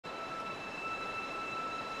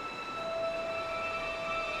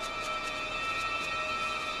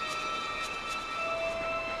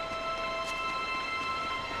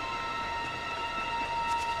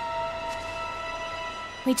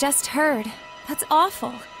we just heard. That's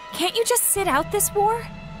awful. Can't you just sit out this war?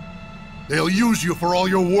 They'll use you for all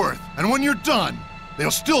you're worth, and when you're done,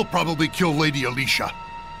 they'll still probably kill Lady Alicia.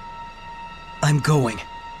 I'm going.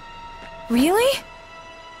 Really?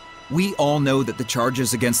 We all know that the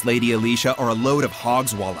charges against Lady Alicia are a load of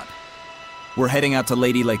hogswallop. We're heading out to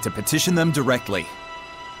Lady Lake to petition them directly.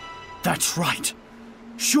 That's right.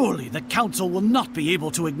 Surely the Council will not be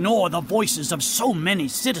able to ignore the voices of so many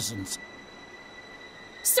citizens.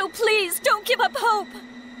 So please, don't give up hope!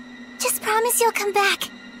 Just promise you'll come back.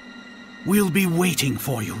 We'll be waiting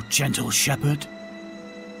for you, gentle shepherd.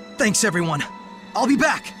 Thanks, everyone. I'll be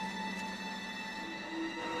back!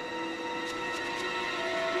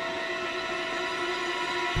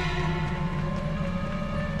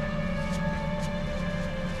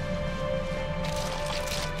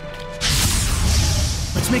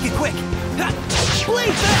 Let's make it quick!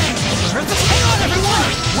 Blade bang! Hang on, everyone!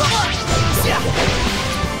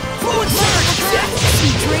 Fluid surge!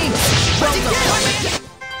 Sweet dreams!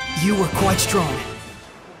 You were quite strong.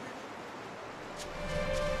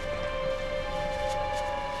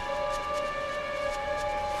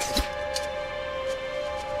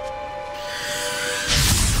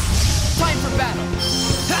 Time for battle!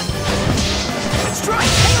 Strike!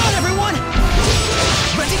 Hang on, everyone!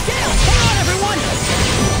 Ready, gale! Hang on, everyone!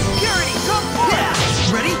 Purity, come forward!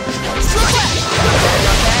 Yeah! Ready? Strike!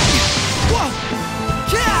 Whoa!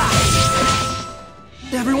 Yeah!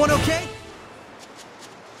 Everyone okay?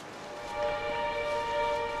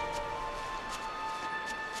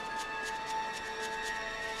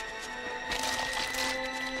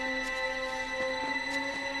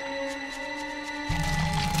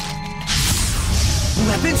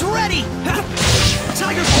 Weapons ready!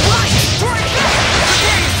 Tiger's right! Strike back!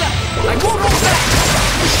 Prepare yourself! I won't hold back!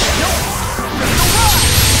 Nope!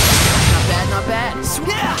 Not bad, not bad.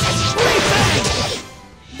 Yeah! Blade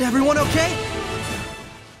bang! Everyone okay?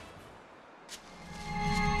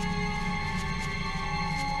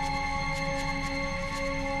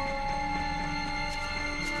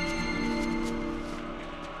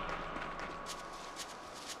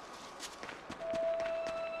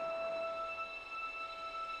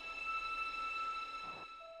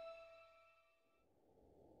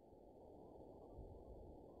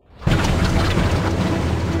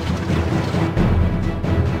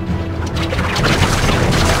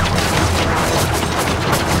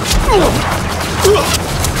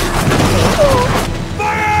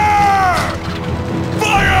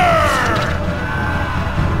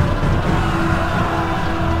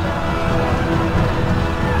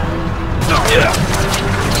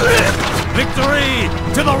 Victory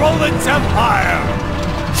to the Roland's Empire!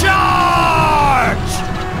 Charge!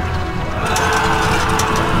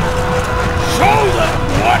 Show them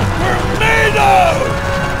what we're made of!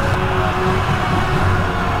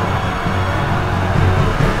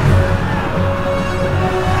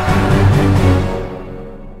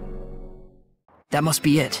 That must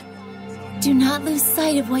be it. Do not lose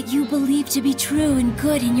sight of what you believe to be true and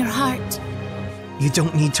good in your heart. You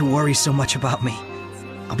don't need to worry so much about me.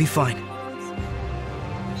 I'll be fine.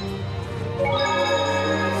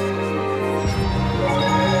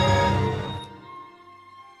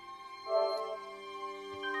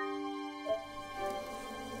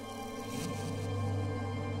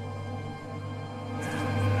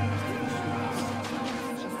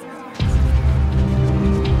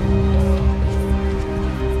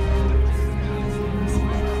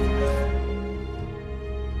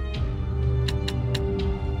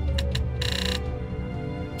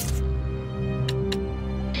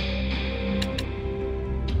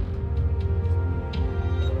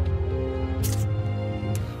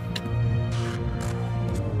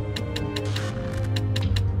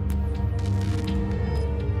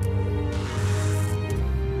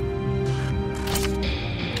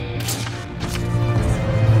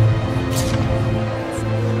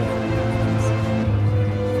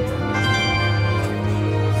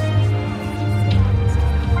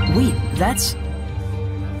 Wait, that's...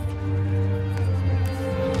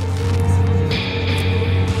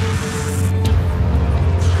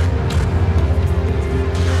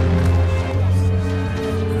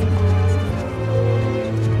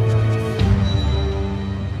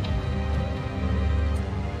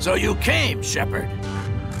 So you came, Shepard.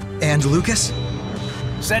 And Lucas?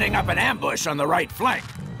 Setting up an ambush on the right flank.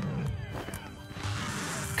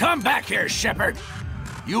 Come back here, Shepard.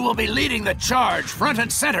 You will be leading the charge front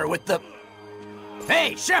and center with the...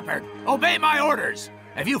 Hey, Shepard! Obey my orders!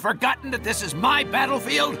 Have you forgotten that this is my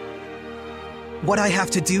battlefield? What I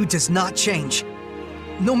have to do does not change.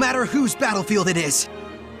 No matter whose battlefield it is.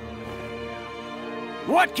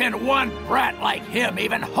 What can one brat like him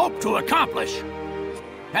even hope to accomplish?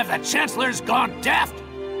 Have the Chancellors gone daft?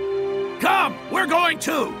 Come, we're going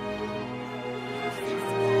too!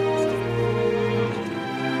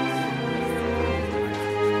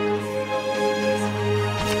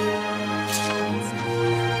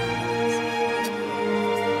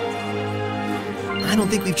 I don't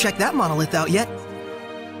think we've checked that monolith out yet.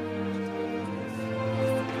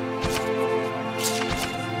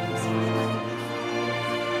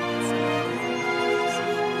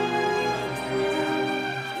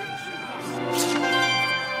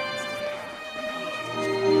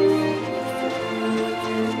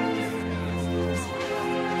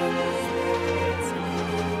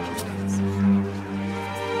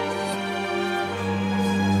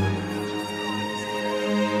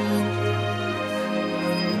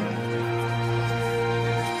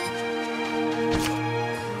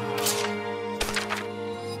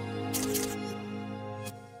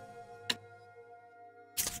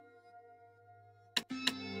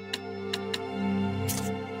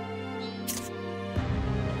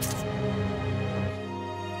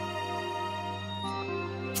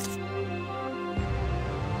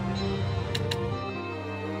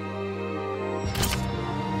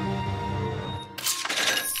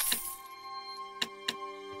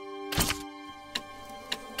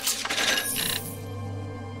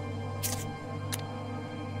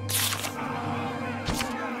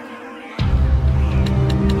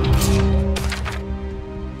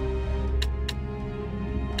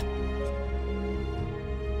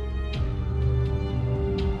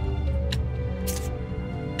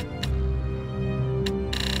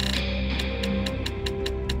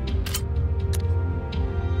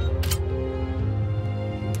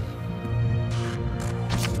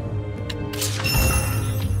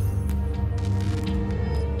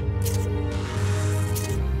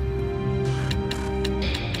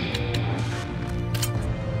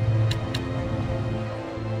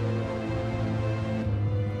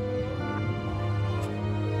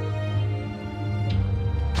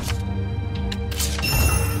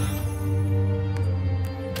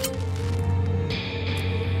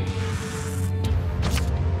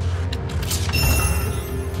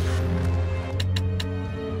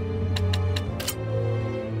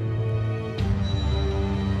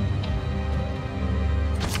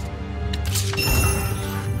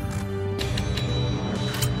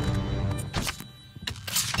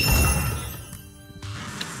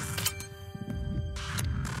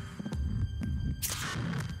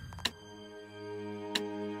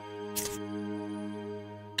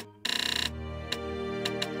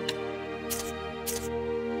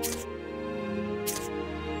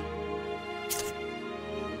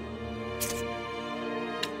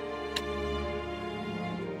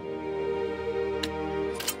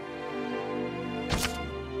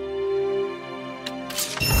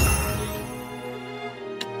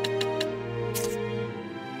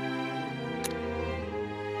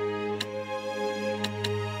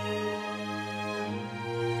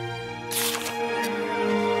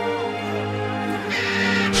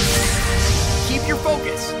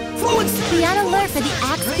 Focus! Be on alert for the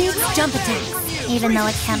Axe Beak's jump attacks, even though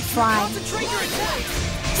it can't fly. Concentrate your attack!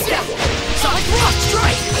 Sonic Rock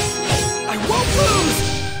Strike! I won't lose!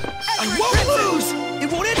 I won't lose!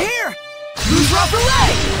 It won't end here! Lose Rock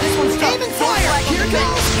Relay! This one's aim and fire! Here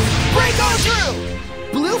goes! Break on through!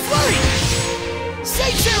 Blue Flurry!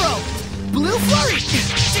 Sage Zero! Blue Flurry!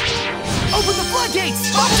 Open the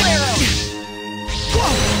floodgates! Bubble Arrow!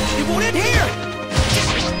 Whoa! It won't end here!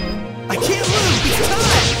 I can't lose! It's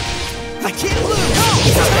time! I can't lose! No!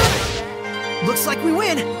 It's time! Looks like we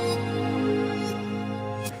win!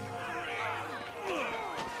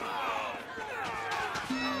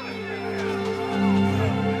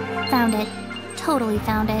 Found it. Totally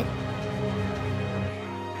found it.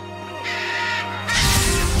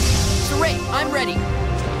 Ray, I'm ready.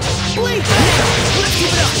 Blade! Let's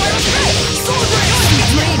keep it up! Sword Ray!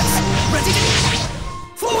 Flames! Ready?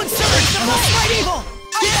 Flow and Surge! Light Evil!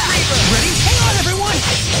 Yeah! Ready? Hang on, everyone!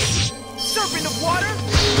 Serpent of Water!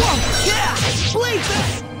 Whoa! Yeah! Blade!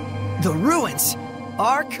 The ruins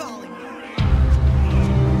are calling.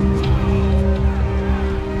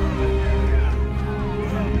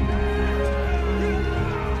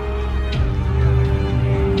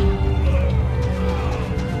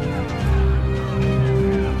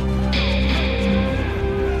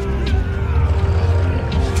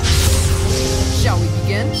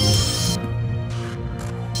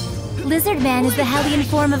 Lizard Man is the Hellion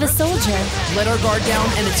form of a soldier. Let our guard down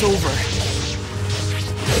and it's over.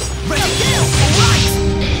 Ready, Gale! Alright!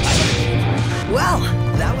 Well,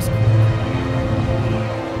 that was...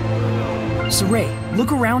 Saray,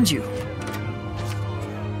 Look around you.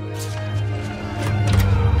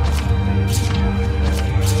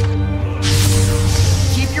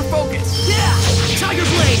 Keep your focus. Yeah! Tiger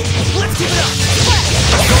Blade! Let's keep it up!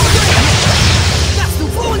 That's the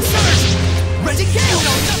flowing surge! Ready, gale!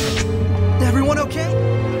 Everyone okay?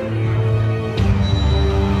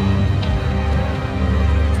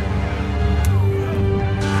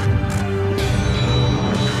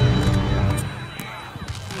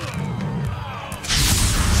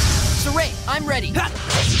 Saray, I'm ready.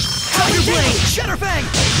 Tiger Blade! Shadowfang!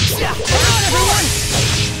 Yeah! Come on, everyone!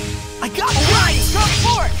 I got you! Right, strong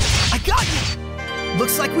forward! I got you!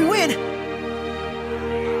 Looks like we win!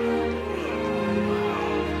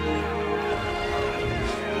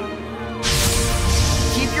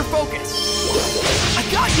 Keep your focus! I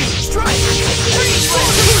got you! Strike!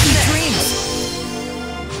 Dreams!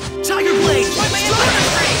 Tiger Blade! Fight my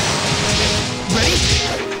Ready?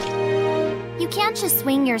 You can't just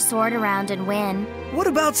swing your sword around and win. What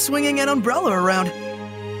about swinging an umbrella around?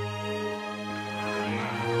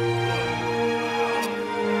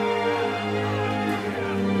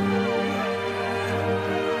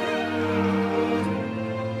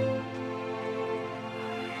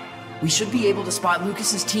 We should be able to spot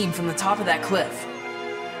Lucas's team from the top of that cliff.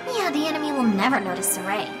 Yeah, the enemy will never notice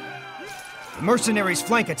Saray. The mercenaries'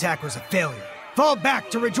 flank attack was a failure. Fall back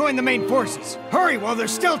to rejoin the main forces. Hurry while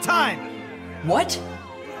there's still time! What?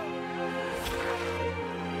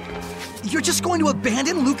 You're just going to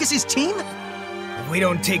abandon Lucas's team? If we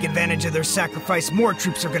don't take advantage of their sacrifice, more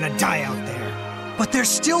troops are gonna die out there. But they're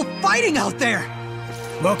still fighting out there!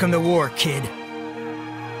 Welcome to war, kid.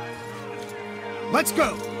 Let's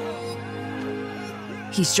go!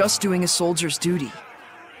 He's just doing a soldier's duty.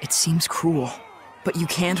 It seems cruel, but you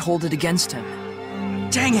can't hold it against him.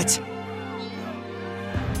 Dang it!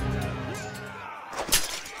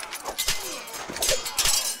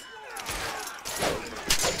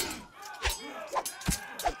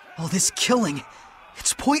 All this killing,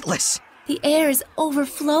 it's pointless. The air is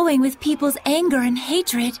overflowing with people's anger and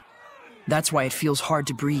hatred. That's why it feels hard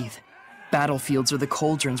to breathe. Battlefields are the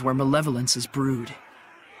cauldrons where malevolence is brewed.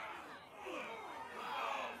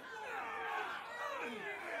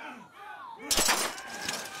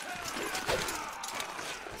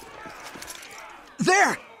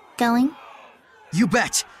 There! Going? You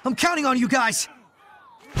bet! I'm counting on you guys!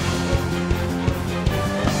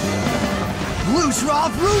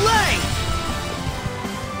 Bluesrov Roulette!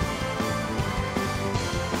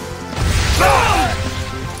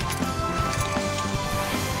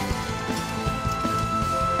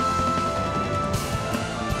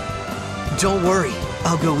 Don't worry,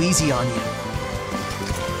 I'll go easy on you.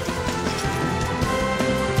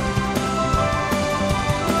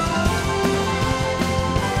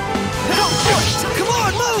 Come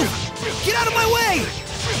on, move! Get out of my way!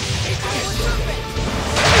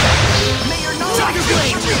 Tiger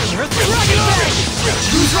Blade! Dragon Bang!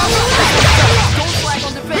 Lose Rob! Don't flag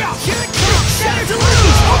on defense! Here it comes! Shatter to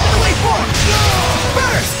lose! Open the way forward!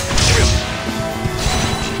 Burst!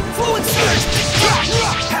 Fluid Surge!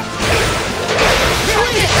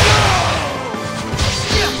 Bring it!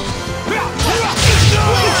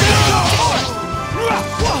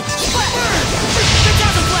 Whoa! Burn!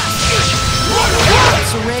 Phantasm Blast!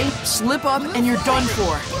 Saray, slip up and you're done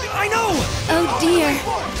for. I know! Oh dear.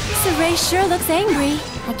 Saray sure looks angry.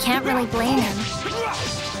 I can't really blame him.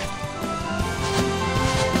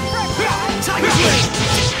 Tiger Blade!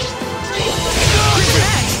 Crimson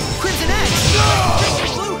Edge! Crimson Edge!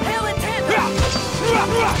 Blue Hail and Tandem!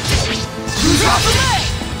 Blue Drop Relay!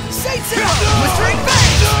 Saint Zero! Blistering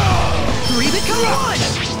Fang! Three become one!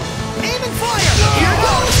 Aim and fire! Here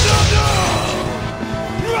goes!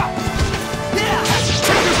 Yeah!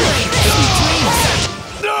 Tiger Blade! Sweet dreams!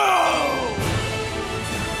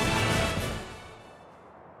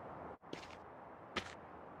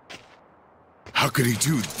 How could he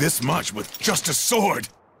do this much with just a sword?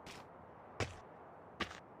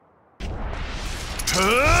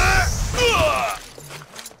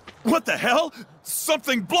 What the hell?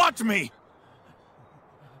 Something blocked me!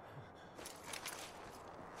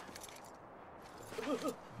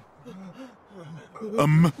 A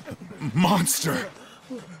monster!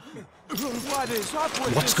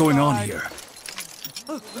 What's going on here?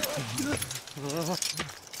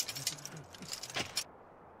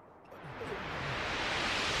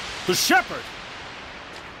 The shepherd!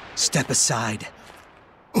 Step aside.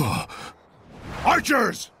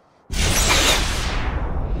 Archers!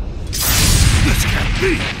 This can't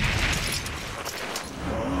be!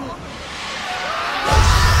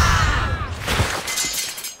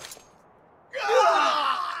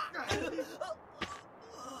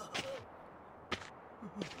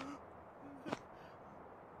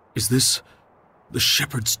 Is this the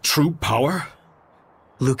Shepherd's true power?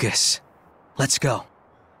 Lucas, let's go.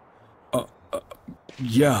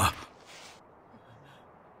 Yeah.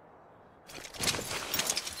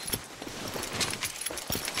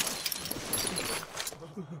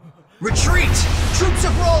 Retreat! Troops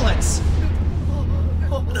of Rollins!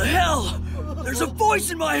 What the hell? There's a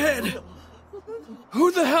voice in my head!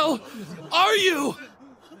 Who the hell are you?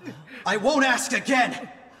 I won't ask again!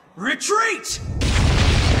 Retreat!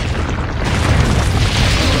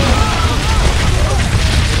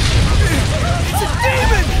 It's a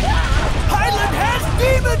demon! Highland has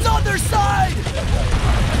demons on their side!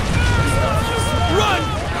 Run!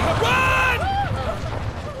 Run!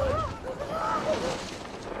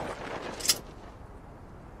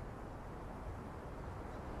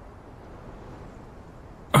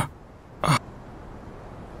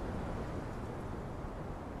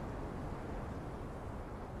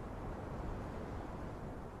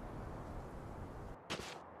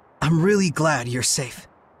 I'm really glad you're safe.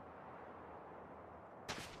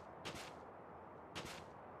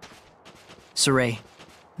 Saray,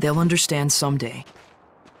 they'll understand someday.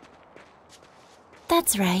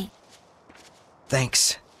 That's right.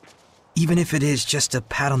 Thanks. Even if it is just a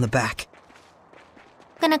pat on the back.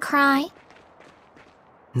 Gonna cry?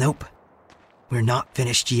 Nope. We're not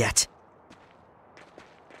finished yet.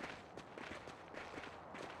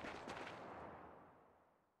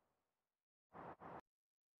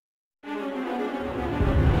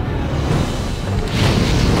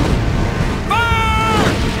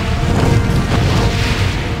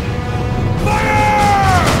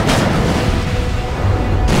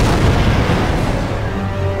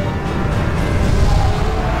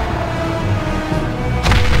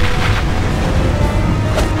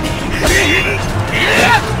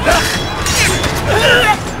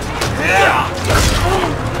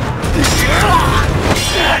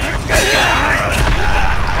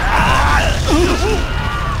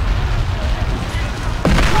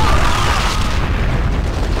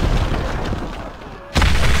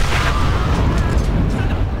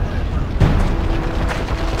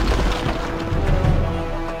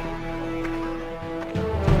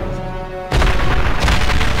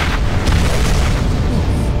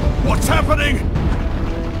 What's happening?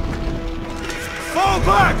 Fall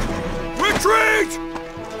back! Retreat!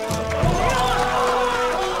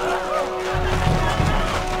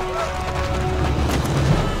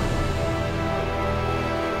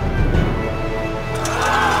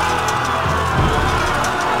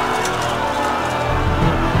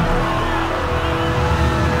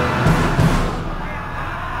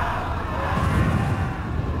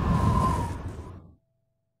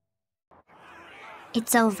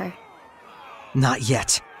 It's over. Not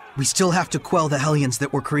yet. We still have to quell the Hellions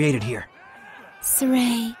that were created here.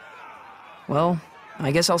 Saray. Well,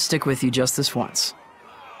 I guess I'll stick with you just this once.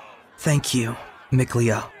 Thank you,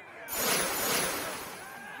 Mikleo.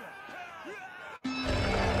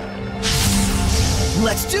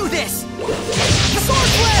 Let's do this! Sword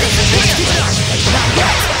flare! Let's keep it up! Not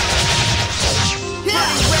yet! Yeah!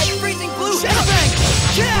 Red, freezing blue, Shadowbang!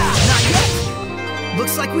 Yeah! Not yet!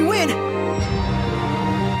 Looks like we win!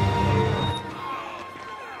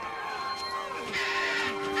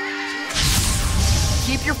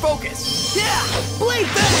 Keep your focus! Yeah! Blade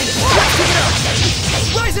Bang! Let's keep it up!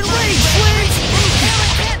 Rise and Rage, Blades! Hammer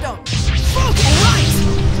Tandem! Focus! Alright!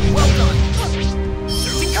 Well done!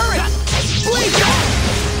 Surging Current! Blade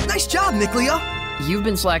Bang! Nice job, Mikleo! You've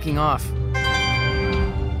been slacking off.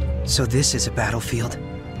 So this is a battlefield.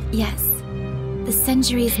 Yes. The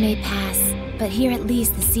centuries may pass, but here at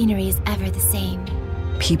least the scenery is ever the same.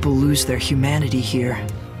 People lose their humanity here.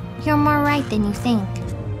 You're more right than you think.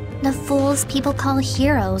 The fools people call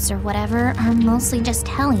heroes or whatever are mostly just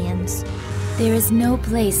Hellions. There is no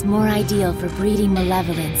place more ideal for breeding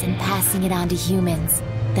malevolence and passing it on to humans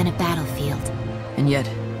than a battlefield. And yet,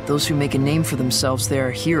 those who make a name for themselves there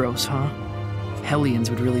are heroes, huh?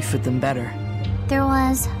 Hellions would really fit them better. There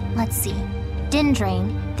was, let's see,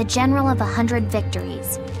 Dindrain, the general of 100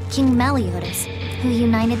 victories, King Meliodas, who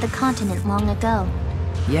united the continent long ago.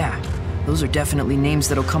 Yeah, those are definitely names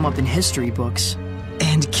that'll come up in history books.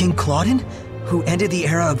 And King Claudin, who ended the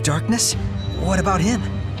era of darkness? What about him?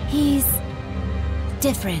 He's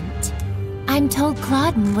different. I'm told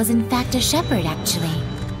Claudin was in fact a shepherd, actually.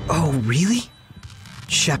 Oh, really?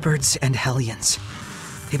 Shepherds and Hellions.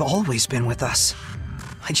 They've always been with us.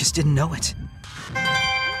 I just didn't know it.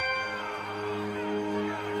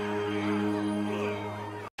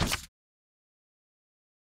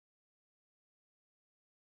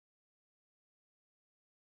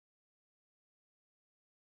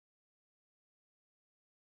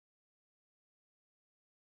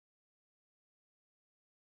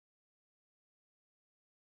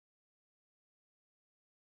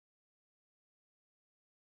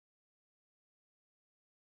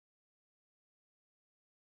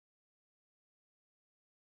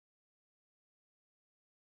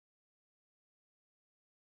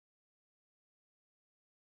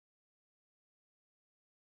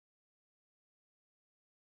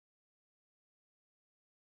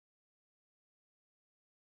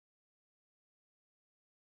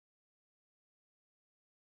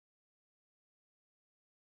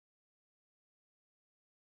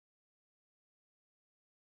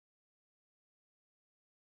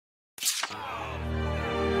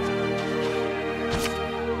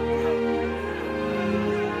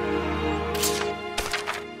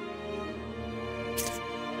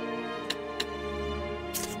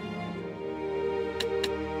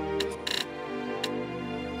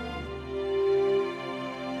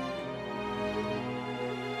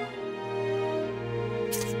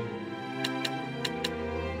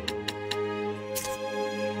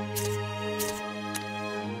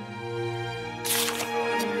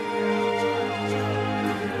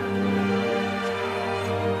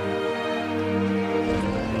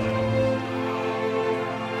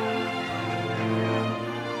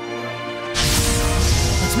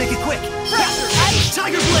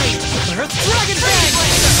 Earth Dragon Fang!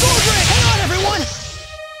 Sword Ring! Hang on, everyone!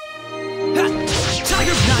 Ha!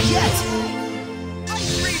 Tiger, not yet!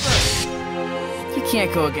 Ice Reaver! You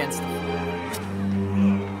can't go against them.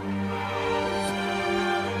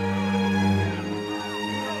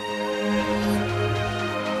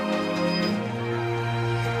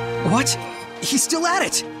 What? He's still at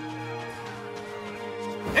it!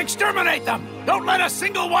 Exterminate them! Don't let a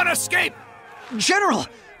single one escape! General,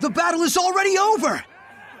 the battle is already over!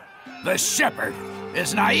 The Shepherd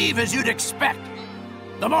is naive as you'd expect.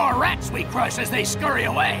 The more rats we crush as they scurry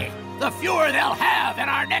away, the fewer they'll have in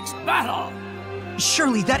our next battle!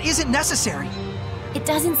 Surely that isn't necessary. It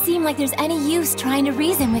doesn't seem like there's any use trying to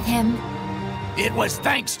reason with him. It was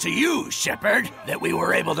thanks to you, Shepherd, that we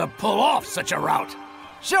were able to pull off such a rout.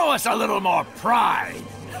 Show us a little more pride.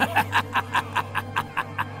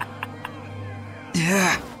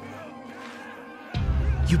 Yeah.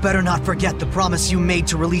 You better not forget the promise you made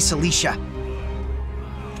to release Alicia.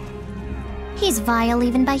 He's vile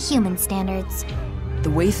even by human standards.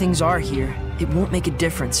 The way things are here, it won't make a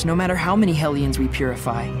difference, no matter how many Hellions we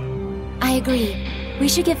purify. I agree. We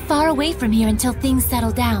should get far away from here until things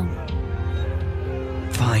settle down.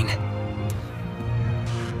 Fine.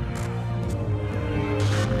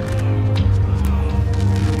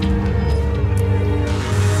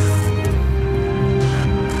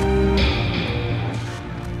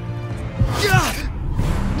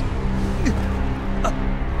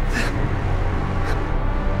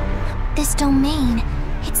 This domain,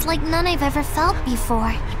 it's like none I've ever felt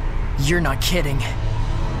before. You're not kidding.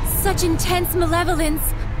 Such intense malevolence.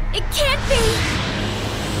 It can't be!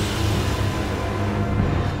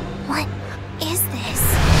 What is this?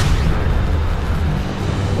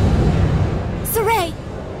 Saray!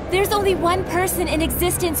 There's only one person in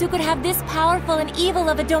existence who could have this powerful and evil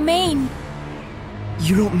of a domain.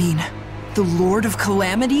 You don't mean the Lord of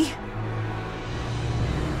Calamity?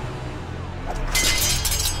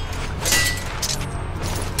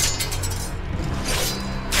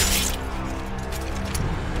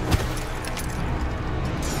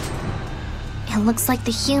 It looks like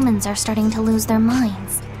the humans are starting to lose their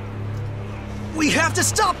minds. We have to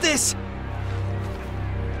stop this!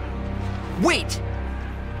 Wait!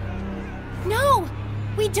 No!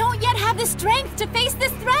 We don't yet have the strength to face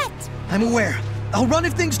this threat! I'm aware. I'll run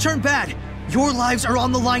if things turn bad. Your lives are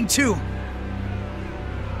on the line too.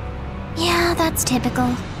 Yeah, that's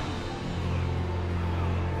typical.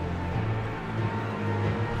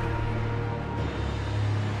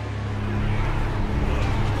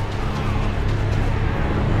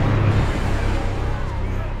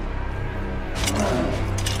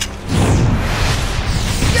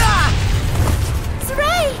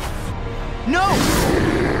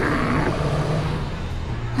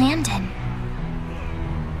 Landon.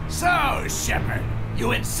 So, Shepherd,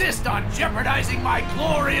 you insist on jeopardizing my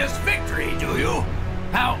glorious victory, do you?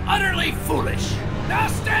 How utterly foolish! Now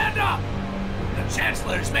stand up! The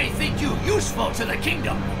Chancellors may think you useful to the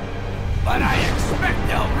kingdom, but I expect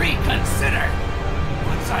they'll reconsider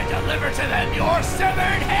once I deliver to them your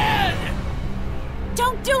severed head!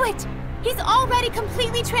 Don't do it! He's already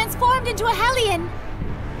completely transformed into a Hellion!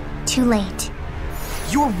 Too late.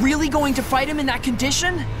 You're really going to fight him in that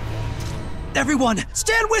condition? Everyone,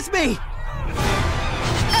 stand with me!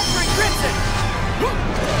 Ezra Crimson!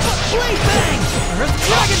 Blade Bang! Earth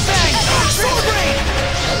Dragon Fang! Sword Ring!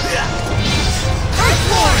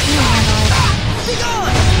 Earthborn! Be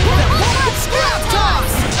gone! Scrap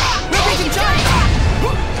Toss! Raging Giant!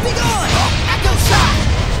 Be gone! Echo Shot!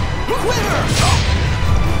 Quiver!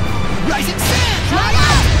 Rising Sand! Dry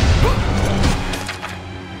out!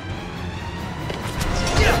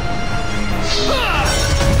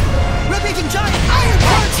 Raging Giant! Iron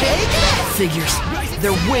Punch! Take it! Figures.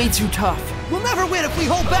 They're way too tough. We'll never win if we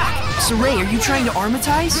hold back! Saray, are you trying to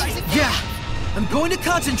armatize? Yeah! I'm going to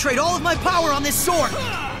concentrate all of my power on this sword! Be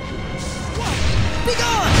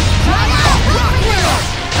gone! Rock Wheel!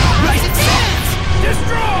 Rising Sands!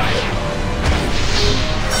 Destroy!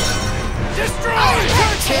 Destroy! Iron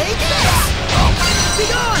Punch! Take this! Be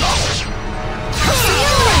gone!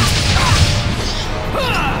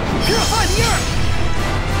 Purify the Earth!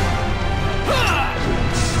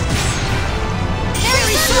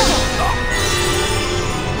 Fairy Circle!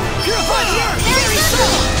 Purify the Earth! Fairy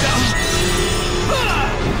Circle!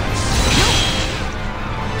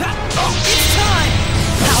 It's time!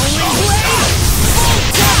 Howling Blade! Full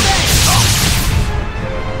damage!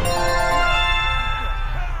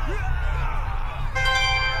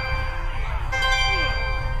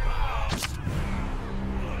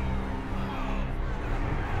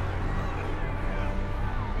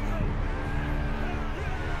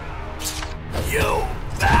 You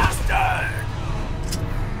bastard!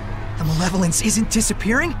 malevolence isn't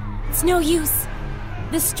disappearing? It's no use.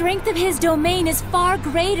 The strength of his domain is far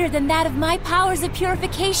greater than that of my powers of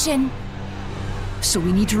purification. So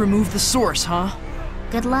we need to remove the source, huh?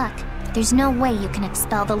 Good luck. There's no way you can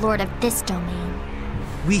expel the Lord of this domain.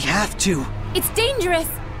 We have to. It's dangerous!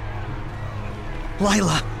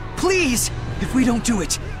 Lila, please! If we don't do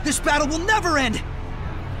it, this battle will never end!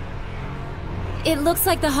 It looks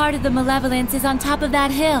like the heart of the malevolence is on top of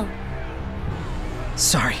that hill.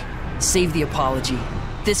 Sorry. Save the apology.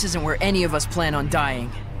 This isn't where any of us plan on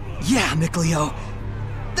dying. Yeah, Mikleo.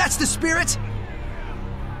 That's the spirit!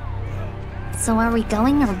 So are we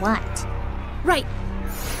going or what? Right.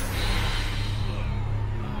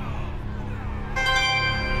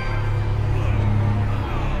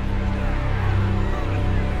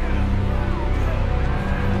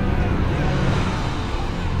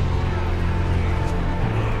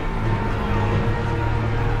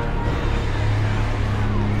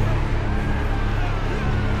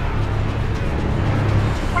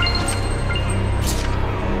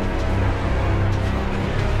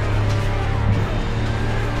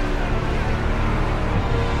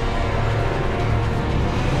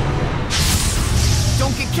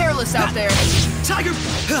 Careless out there. Tiger!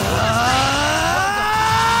 Alright!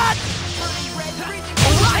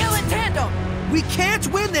 In tandem! We can't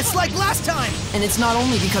win this like last time! And it's not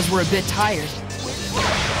only because we're a bit tired.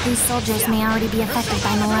 These soldiers may already be affected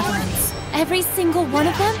by malevolence. Every single one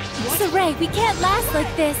of them? Saray, we can't last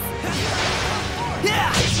like this.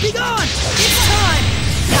 Yeah! Be gone! It's time!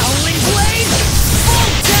 Howling Blade! Full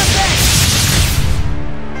Tempest!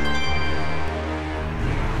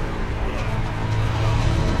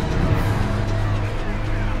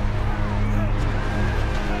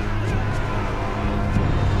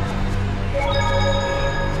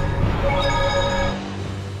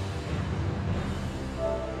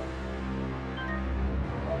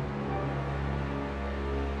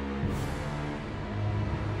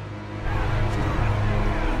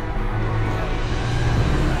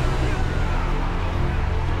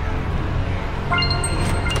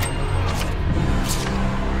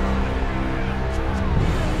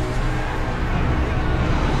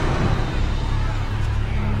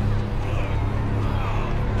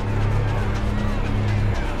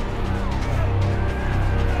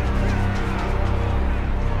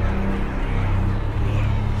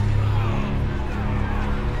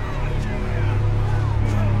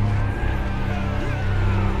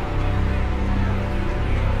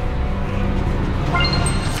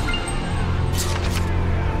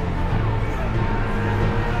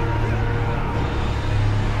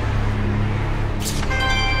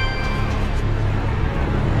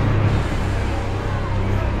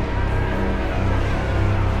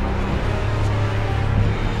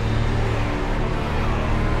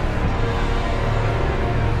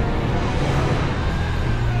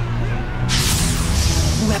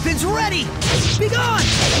 Weapons ready! Be gone!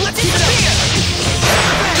 Let's interfere!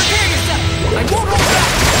 Prepare yourself! I won't hold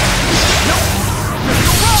back! Nope!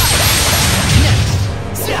 You'll ride!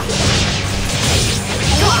 Yeah!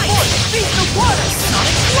 Light! Beat the water!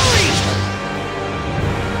 Sonic Flurry!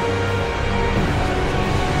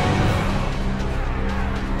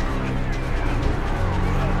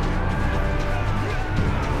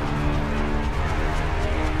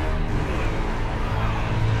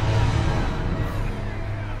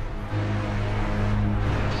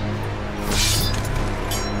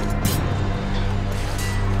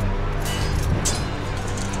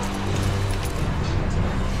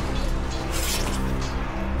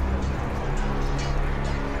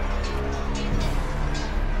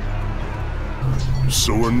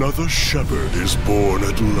 So another shepherd is born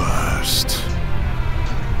at last.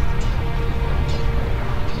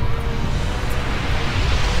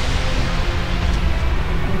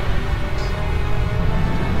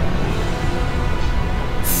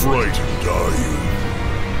 Frightened, are you?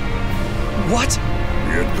 What?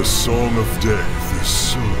 Yet the song of death is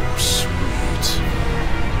so sweet.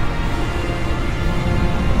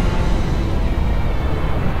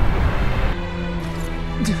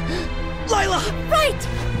 Lila! Right!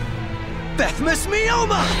 Bethmas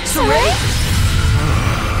Mioma! Saray?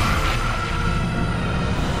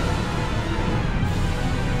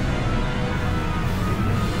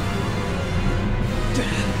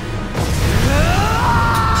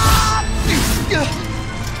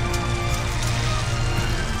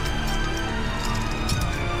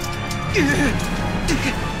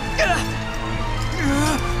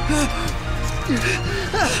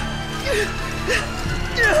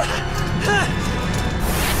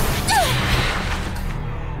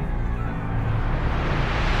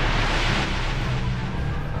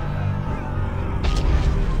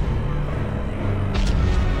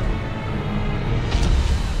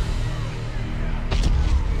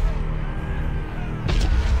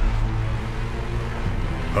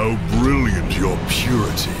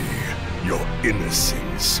 purity, your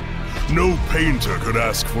innocence. No painter could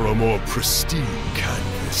ask for a more pristine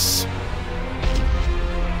canvas.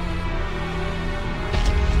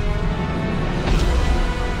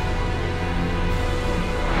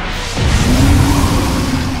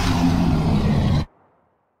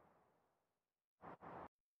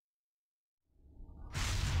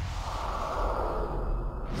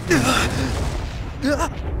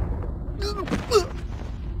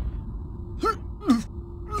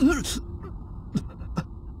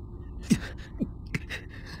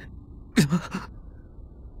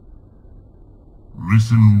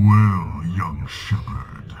 Listen well, young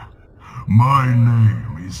shepherd. My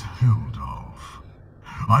name is Hildolf.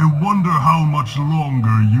 I wonder how much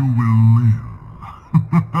longer you will live.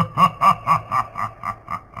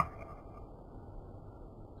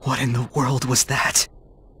 What in the world was that?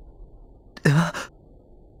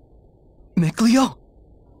 Mikleo?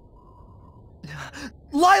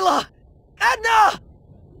 Lila! Edna!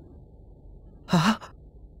 Huh?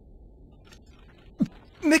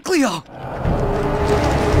 Mikleo!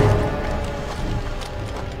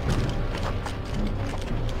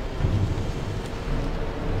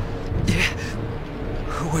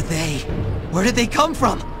 Who are they? Where did they come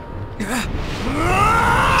from?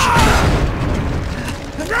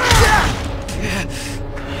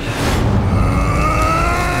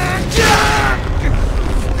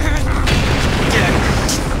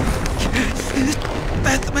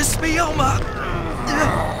 Bethmas Mioma!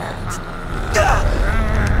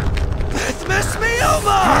 Bethmas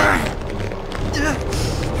Mioma!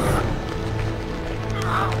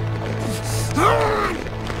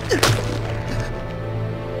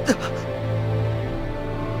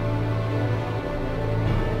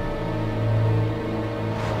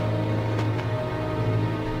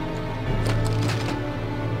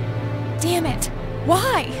 Damn it!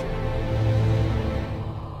 Why?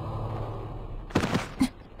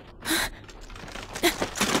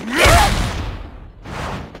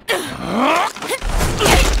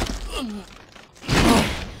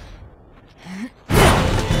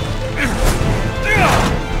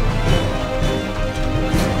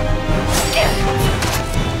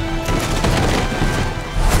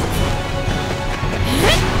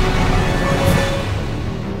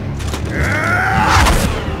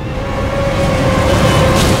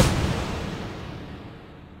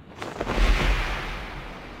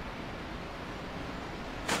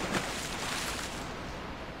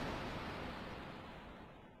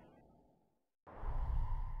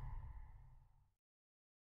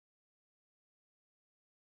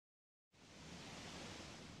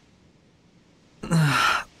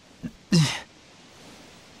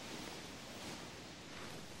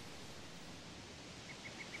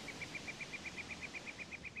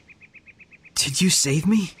 Did you save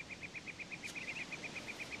me?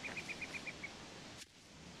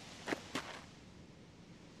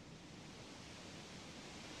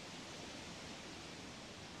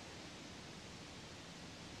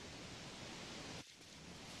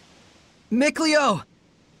 Mikleo!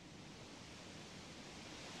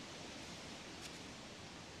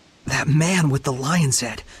 That man with the lion's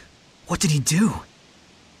head. What did he do?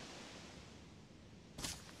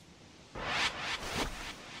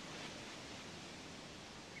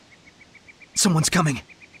 Someone's coming.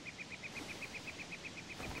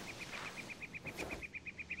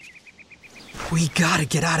 We gotta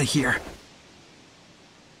get out of here.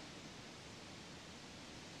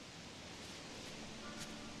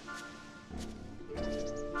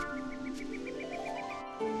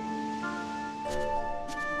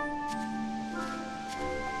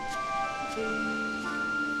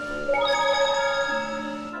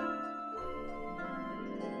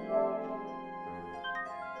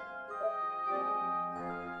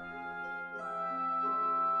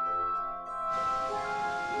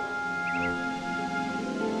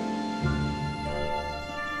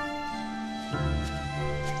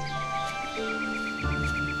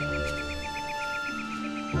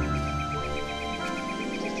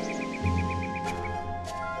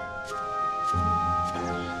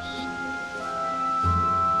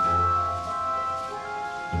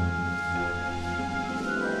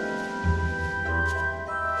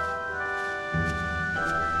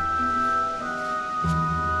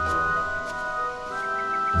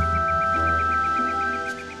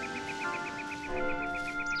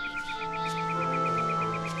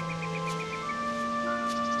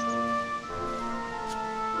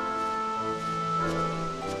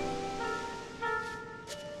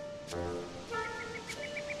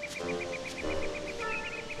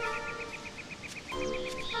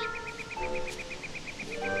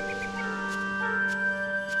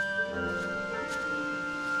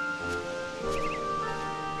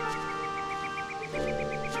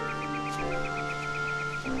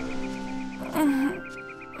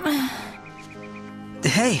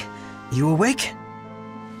 Hey, you awake?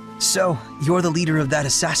 So, you're the leader of that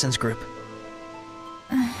assassin's group.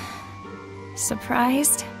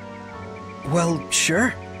 Surprised? Well,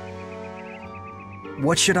 sure.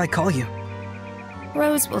 What should I call you?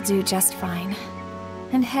 Rose will do just fine.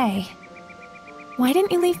 And hey, why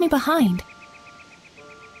didn't you leave me behind?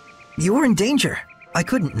 You were in danger. I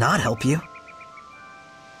couldn't not help you.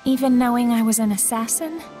 Even knowing I was an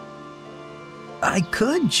assassin? I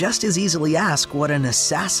could just as easily ask what an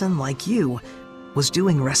assassin like you was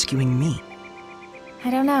doing rescuing me. I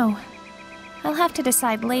don't know. I'll have to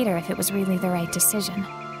decide later if it was really the right decision.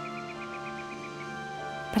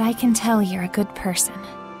 But I can tell you're a good person.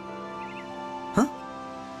 Huh?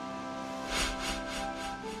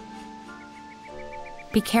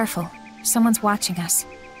 Be careful. Someone's watching us.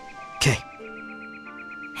 Okay.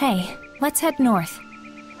 Hey, let's head north.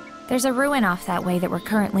 There's a ruin off that way that we're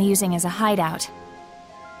currently using as a hideout.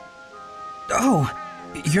 Oh,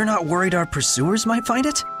 you're not worried our pursuers might find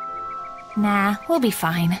it? Nah, we'll be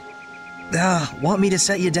fine. Want me to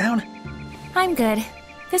set you down? I'm good.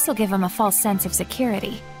 This'll give them a false sense of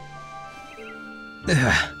security.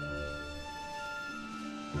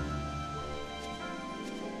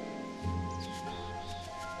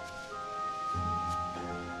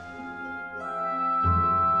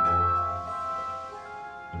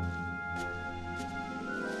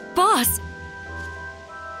 Boss!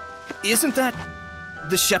 Isn't that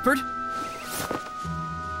the shepherd?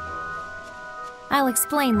 I'll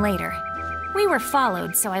explain later. We were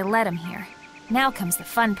followed, so I led him here. Now comes the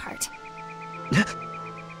fun part.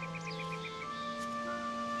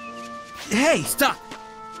 Hey! Stop!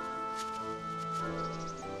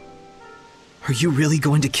 Are you really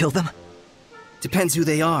going to kill them? Depends who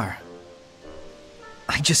they are.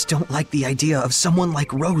 I just don't like the idea of someone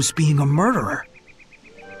like Rose being a murderer.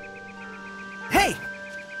 Hey!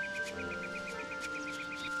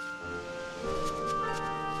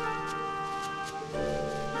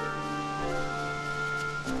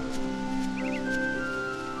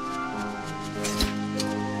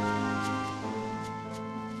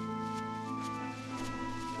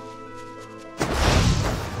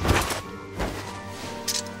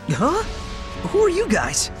 Huh? Who are you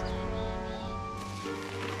guys?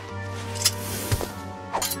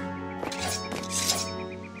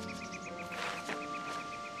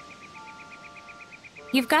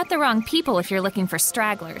 You've got the wrong people if you're looking for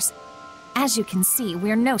stragglers. As you can see,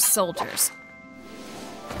 we're no soldiers.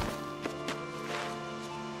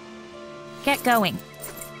 Get going.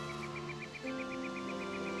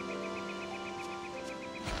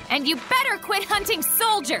 And you better quit hunting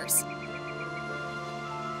soldiers!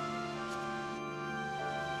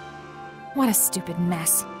 What a stupid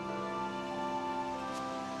mess.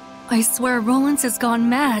 I swear Rollins has gone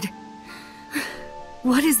mad.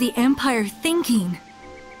 What is the Empire thinking?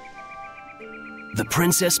 The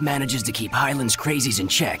princess manages to keep Highland's crazies in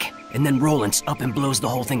check, and then Rollins up and blows the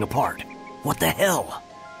whole thing apart. What the hell?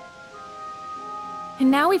 And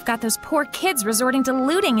now we've got those poor kids resorting to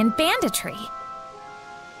looting and banditry.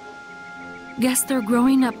 Guess they're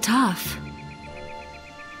growing up tough.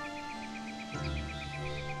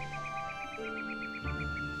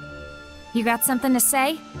 You got something to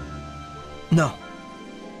say? No.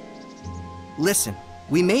 Listen,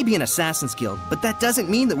 we may be an assassin's guild, but that doesn't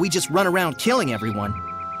mean that we just run around killing everyone.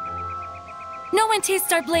 No one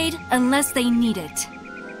tastes our blade unless they need it.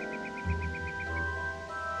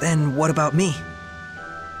 Then what about me?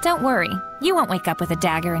 Don't worry, you won't wake up with a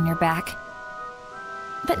dagger in your back.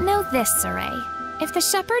 But know this, Saray. If the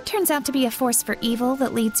shepherd turns out to be a force for evil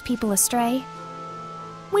that leads people astray,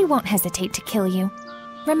 we won't hesitate to kill you.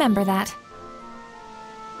 Remember that.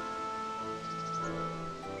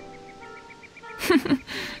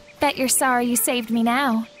 Bet you're sorry you saved me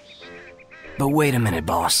now. But wait a minute,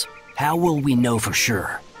 boss. How will we know for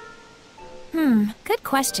sure? Good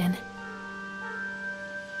question.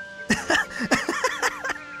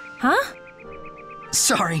 Huh?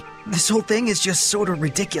 Sorry, this whole thing is just sort of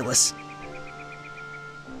ridiculous.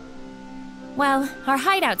 Well, our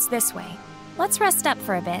hideout's this way. Let's rest up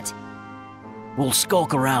for a bit. We'll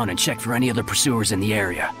skulk around and check for any other pursuers in the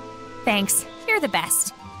area. Thanks. You're the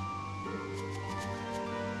best.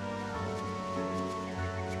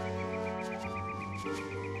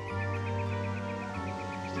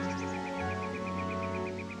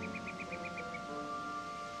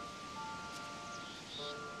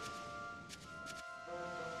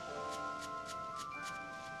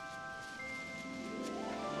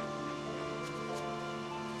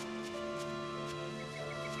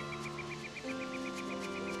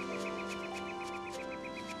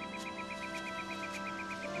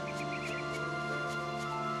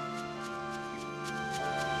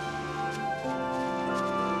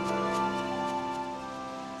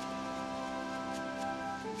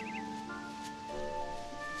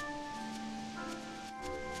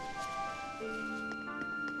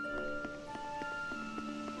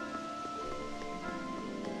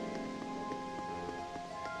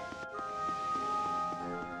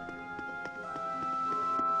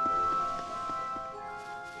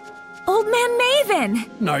 Old Man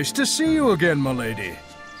Maven! Nice to see you again, milady.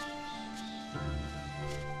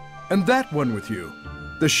 And that one with you,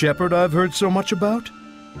 the shepherd I've heard so much about?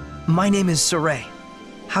 My name is Saray.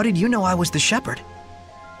 How did you know I was the shepherd?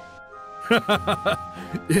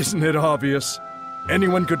 Isn't it obvious?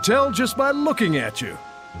 Anyone could tell just by looking at you.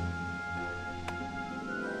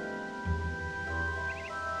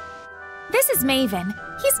 This is Maven.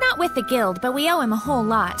 He's not with the guild, but we owe him a whole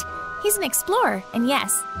lot. He's an explorer, and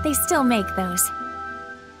yes, they still make those.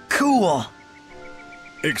 Cool!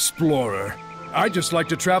 Explorer. I just like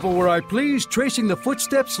to travel where I please, tracing the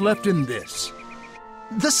footsteps left in this.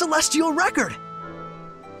 The Celestial Record!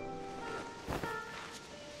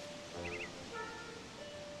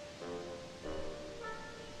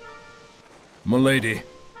 Milady,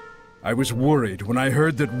 I was worried when I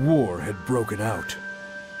heard that war had broken out.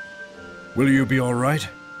 Will you be all right?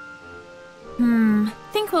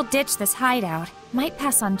 Think we'll ditch this hideout. Might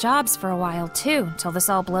pass on jobs for a while, too, till this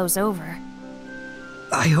all blows over.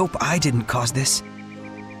 I hope I didn't cause this.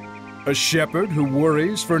 A shepherd who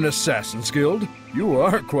worries for an assassin's guild? You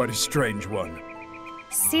are quite a strange one.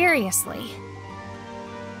 Seriously.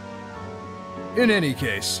 In any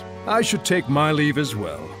case, I should take my leave as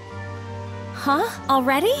well. Huh?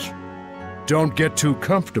 Already? Don't get too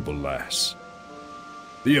comfortable, lass.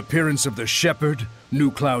 The appearance of the shepherd,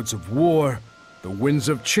 new clouds of war, the winds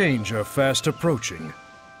of change are fast approaching.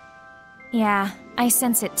 Yeah, I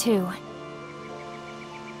sense it too.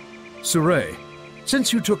 Saray,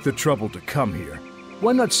 since you took the trouble to come here,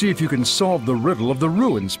 why not see if you can solve the riddle of the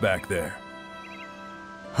ruins back there?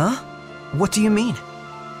 Huh? What do you mean?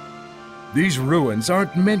 These ruins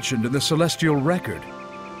aren't mentioned in the Celestial Record.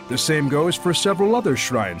 The same goes for several other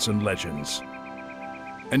shrines and legends.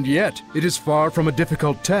 And yet, it is far from a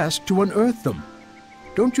difficult task to unearth them.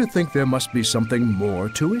 Don't you think there must be something more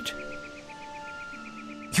to it?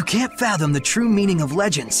 You can't fathom the true meaning of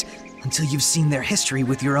legends until you've seen their history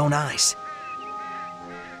with your own eyes.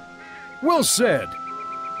 Well said.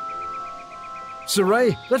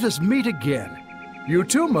 Saray, let us meet again. You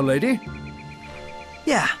too, milady.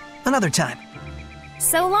 Yeah, another time.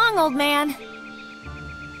 So long, old man.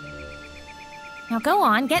 Now go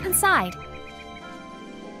on, get inside.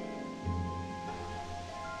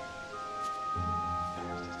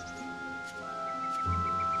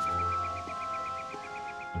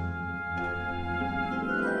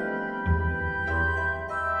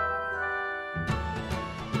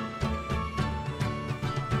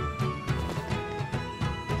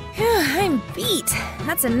 I'm beat.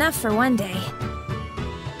 That's enough for one day.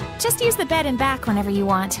 Just use the bed and back whenever you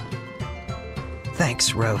want.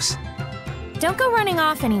 Thanks, Rose. Don't go running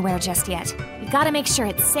off anywhere just yet. We gotta make sure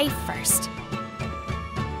it's safe first.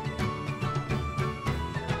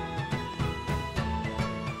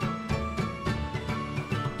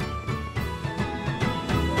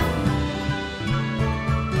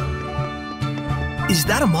 Is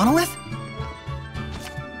that a monolith?